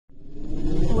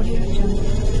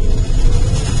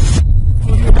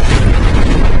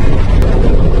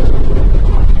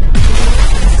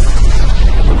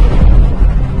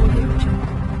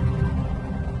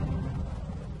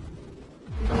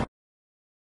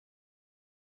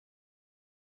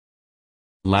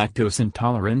Lactose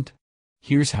intolerant?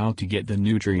 Here's how to get the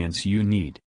nutrients you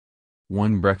need.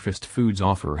 1. Breakfast foods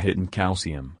offer hidden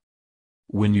calcium.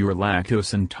 When you're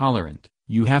lactose intolerant,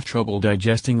 you have trouble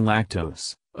digesting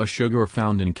lactose, a sugar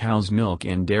found in cow's milk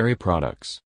and dairy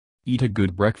products. Eat a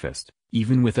good breakfast,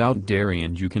 even without dairy,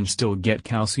 and you can still get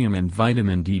calcium and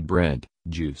vitamin D. Bread,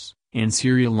 juice, and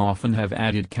cereal often have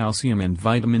added calcium and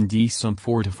vitamin D. Some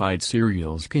fortified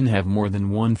cereals can have more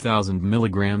than 1,000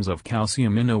 milligrams of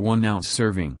calcium in a 1-ounce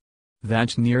serving.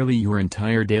 That's nearly your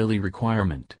entire daily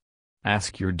requirement.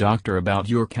 Ask your doctor about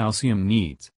your calcium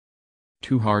needs.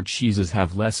 2. Hard cheeses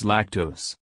have less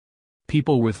lactose.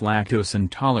 People with lactose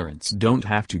intolerance don't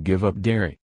have to give up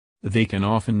dairy. They can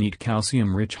often eat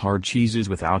calcium-rich hard cheeses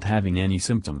without having any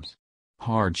symptoms.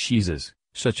 Hard cheeses,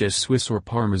 such as Swiss or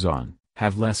Parmesan,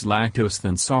 have less lactose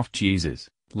than soft cheeses,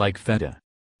 like Feta.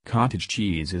 Cottage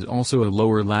cheese is also a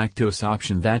lower lactose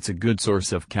option that's a good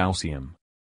source of calcium.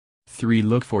 3.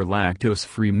 Look for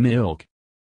lactose-free milk.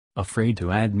 Afraid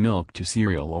to add milk to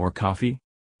cereal or coffee?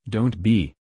 Don't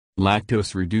be.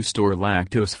 Lactose-reduced or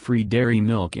lactose-free dairy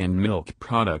milk and milk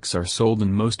products are sold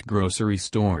in most grocery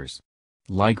stores.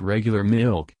 Like regular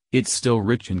milk, it's still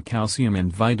rich in calcium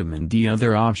and vitamin D.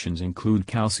 Other options include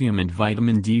calcium and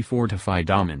vitamin D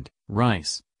fortified almond,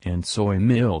 rice, and soy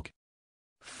milk.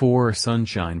 4.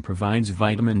 Sunshine provides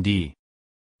vitamin D.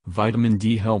 Vitamin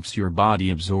D helps your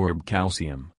body absorb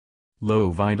calcium.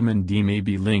 Low vitamin D may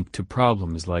be linked to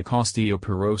problems like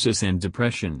osteoporosis and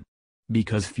depression.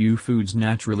 Because few foods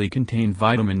naturally contain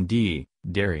vitamin D,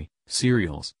 dairy,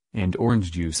 cereals, and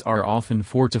orange juice are often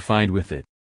fortified with it.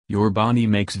 Your body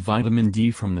makes vitamin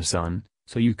D from the sun,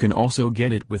 so you can also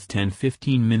get it with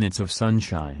 10-15 minutes of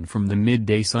sunshine from the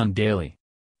midday sun daily.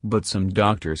 But some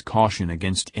doctors caution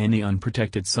against any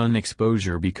unprotected sun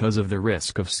exposure because of the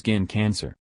risk of skin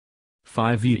cancer.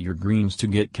 5. Eat your greens to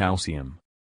get calcium.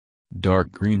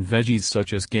 Dark green veggies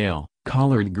such as kale,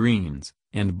 collard greens,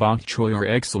 and bok choy are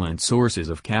excellent sources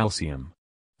of calcium.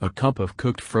 A cup of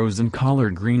cooked frozen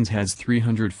collard greens has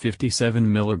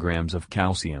 357 milligrams of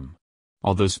calcium.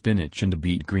 Although spinach and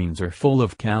beet greens are full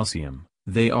of calcium,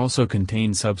 they also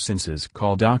contain substances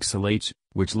called oxalates,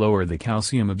 which lower the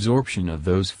calcium absorption of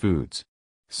those foods.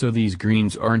 So these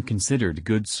greens aren't considered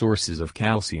good sources of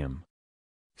calcium.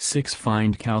 6.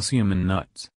 Find calcium in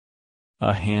nuts.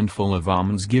 A handful of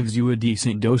almonds gives you a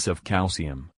decent dose of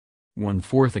calcium.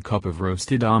 1/4 a cup of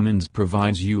roasted almonds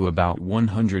provides you about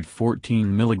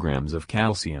 114 milligrams of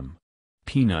calcium.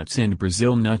 Peanuts and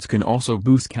Brazil nuts can also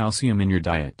boost calcium in your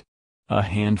diet. A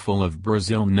handful of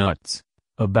Brazil nuts,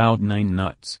 about 9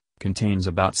 nuts, contains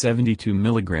about 72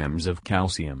 milligrams of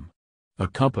calcium. A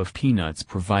cup of peanuts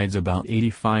provides about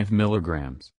 85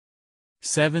 milligrams.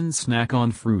 7. Snack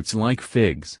on fruits like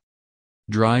figs.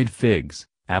 Dried figs,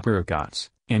 apricots,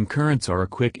 and currants are a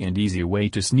quick and easy way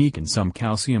to sneak in some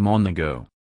calcium on the go.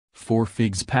 4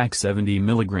 figs pack 70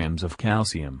 milligrams of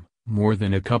calcium, more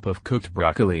than a cup of cooked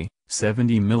broccoli,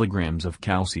 70 milligrams of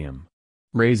calcium.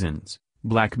 Raisins,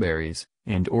 blackberries,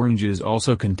 and oranges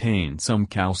also contain some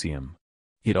calcium.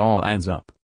 It all adds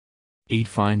up. 8.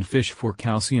 Find fish for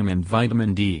calcium and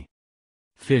vitamin D.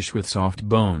 Fish with soft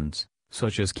bones,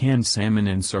 such as canned salmon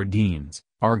and sardines,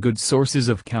 are good sources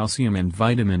of calcium and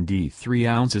vitamin D. 3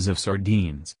 ounces of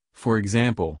sardines, for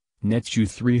example, nets you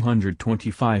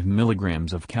 325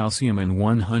 milligrams of calcium and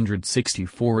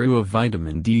 164 of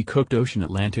vitamin D. Cooked ocean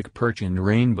Atlantic perch and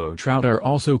rainbow trout are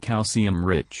also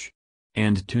calcium-rich.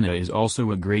 And tuna is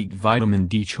also a great vitamin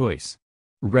D choice.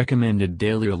 Recommended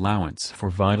daily allowance for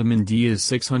vitamin D is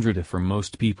 600 for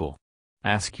most people.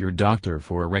 Ask your doctor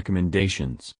for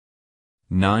recommendations.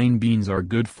 9. Beans are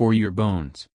good for your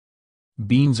bones.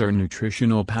 Beans are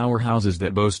nutritional powerhouses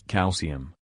that boast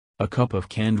calcium. A cup of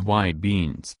canned white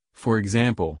beans, for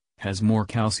example, has more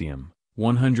calcium,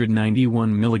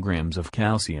 191 milligrams of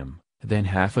calcium, than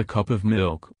half a cup of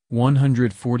milk,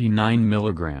 149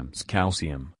 milligrams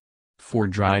calcium. For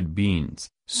dried beans,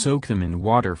 soak them in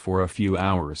water for a few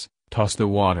hours, toss the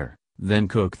water, then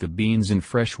cook the beans in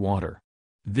fresh water.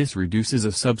 This reduces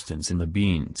a substance in the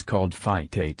beans called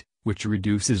phytate, which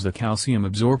reduces the calcium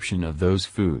absorption of those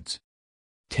foods.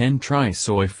 10. Try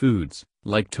soy foods,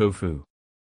 like tofu.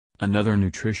 Another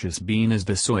nutritious bean is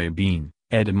the soybean,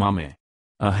 edamame.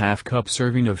 A half-cup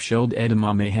serving of shelled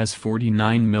edamame has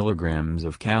 49 milligrams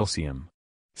of calcium.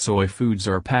 Soy foods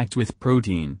are packed with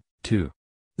protein, too.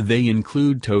 They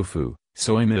include tofu,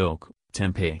 soy milk,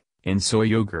 tempeh, and soy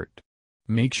yogurt.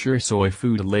 Make sure soy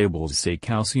food labels say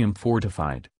calcium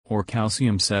fortified, or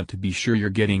calcium set to be sure you're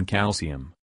getting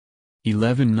calcium.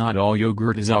 11. Not all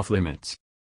yogurt is off limits.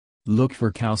 Look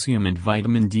for calcium and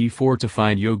vitamin D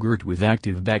fortified yogurt with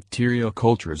active bacterial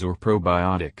cultures or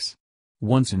probiotics.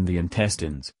 Once in the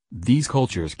intestines, these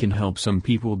cultures can help some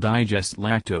people digest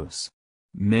lactose.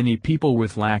 Many people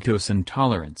with lactose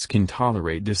intolerance can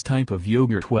tolerate this type of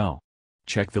yogurt well.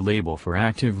 Check the label for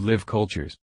active live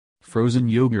cultures. Frozen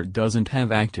yogurt doesn't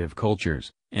have active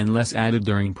cultures, unless added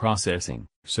during processing,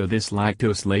 so this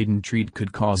lactose-laden treat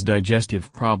could cause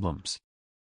digestive problems.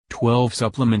 12.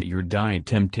 Supplement your diet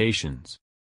temptations.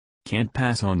 Can't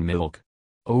pass on milk.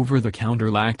 Over-the-counter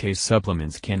lactase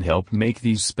supplements can help make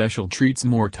these special treats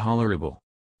more tolerable.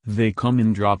 They come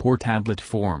in drop or tablet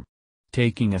form.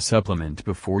 Taking a supplement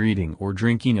before eating or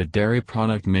drinking a dairy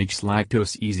product makes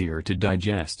lactose easier to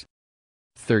digest.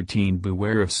 13.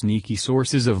 Beware of sneaky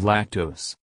sources of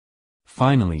lactose.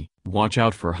 Finally, watch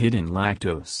out for hidden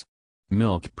lactose.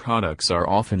 Milk products are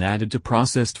often added to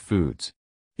processed foods.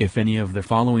 If any of the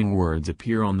following words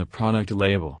appear on the product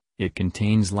label, it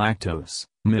contains lactose: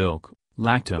 milk,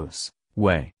 lactose,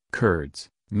 whey, curds,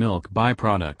 milk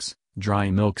byproducts, dry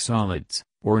milk solids,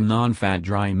 or non-fat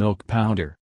dry milk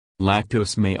powder.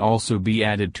 Lactose may also be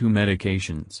added to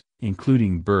medications,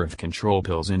 including birth control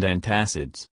pills and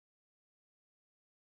antacids.